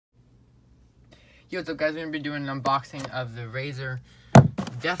Yo, what's up guys, we're going to be doing an unboxing of the Razer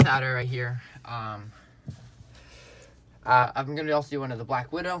Death Adder right here. I'm going to also do one of the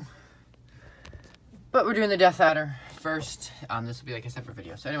Black Widow. But we're doing the Death Adder first. This will be like a separate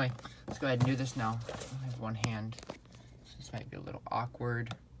video. So anyway, let's go ahead and do this now. I have one hand, so this might be a little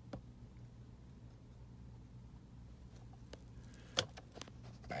awkward.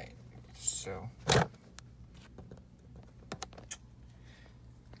 Right, so...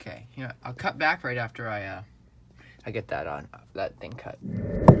 Okay, you know, I'll cut back right after I get that thing cut.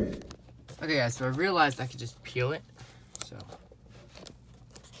 Okay guys, so I realized I could just peel it, so I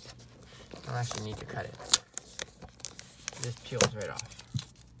don't actually need to cut it. It just peels right off.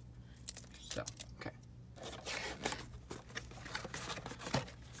 So, okay.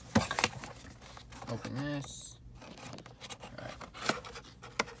 Open this. Alright.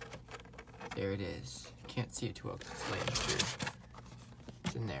 There it is. Can't see it too well because it's laying through.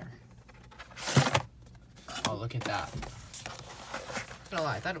 In there. Oh, look at that. I'm not gonna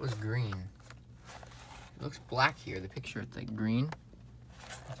lie, I thought it was green. It looks black here. The picture, it's like green.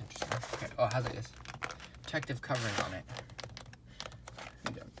 That's interesting. Okay. Oh, it has like this protective covering on it.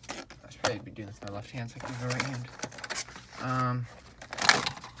 I should probably be doing this with my left hand so I can use my right hand.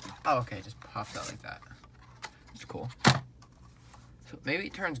 Oh, okay, it just pops out like that. That's cool. So maybe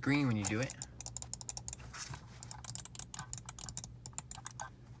it turns green when you do it.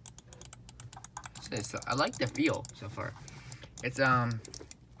 So I like the feel so far. It's oh,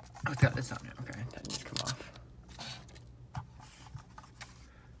 it's got this on it. Okay, that needs to come off.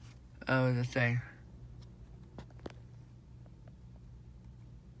 What was it say?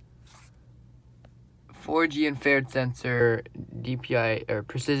 "4G infrared sensor, DPI or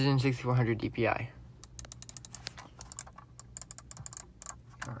precision 6400 DPI."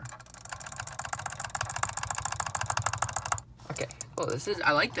 Okay. Oh, this is,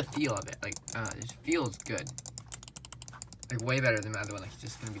 I like the feel of it. Like, it feels good. Like, way better than the other one. Like, it's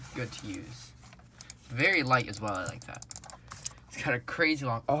just gonna be good to use. Very light as well. I like that. It's got a crazy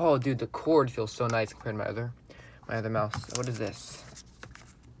long. Oh, dude, the cord feels so nice compared to my other mouse. What is this?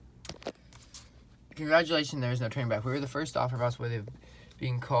 Congratulations, there is no turning back. We were the first to offer mouse with it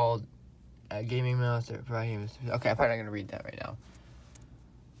being called a gaming mouse or providing. Okay, I'm probably not gonna read that right now.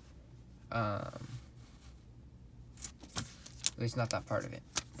 At least not that part of it.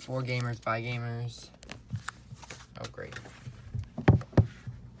 For gamers, by gamers. Oh, great.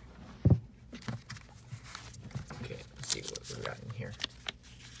 Okay, let's see what we got in here.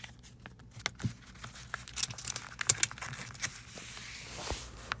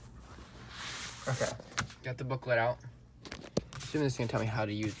 Okay, got the booklet out. Assuming this is gonna tell me how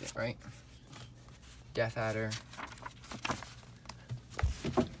to use it, right? Death Adder.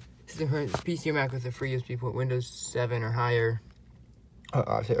 System current PC or Mac with a free USB port, Windows 7 or higher.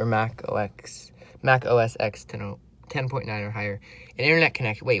 Or Mac OS X 10.9 or higher. An internet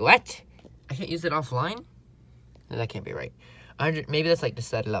connection. Wait, what? I can't use it offline? No, that can't be right. 100. Maybe that's like to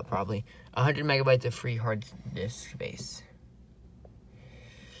set it up. Probably 100 megabytes of free hard disk space.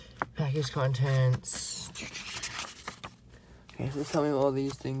 Package contents. Okay, so tell me what all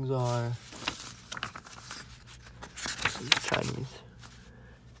these things are. This is Chinese.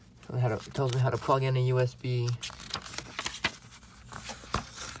 Tells me how to plug in a USB.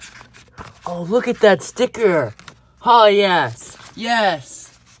 Oh, look at that sticker! Oh, yes!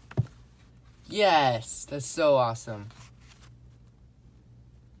 Yes! Yes! That's so awesome.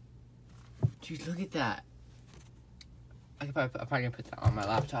 Dude, look at that. I'm probably gonna put that on my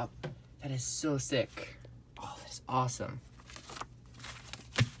laptop. That is so sick. Oh, that is awesome.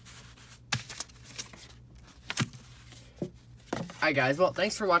 Alright guys, well,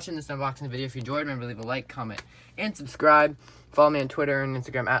 thanks for watching this unboxing video. If you enjoyed, remember to leave a like, comment, and subscribe. Follow me on Twitter and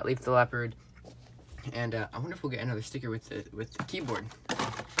Instagram at LeafTheLeopard. And I wonder if we'll get another sticker with the keyboard. We'll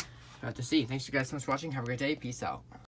have to see. Thanks you guys so much for watching. Have a great day. Peace out.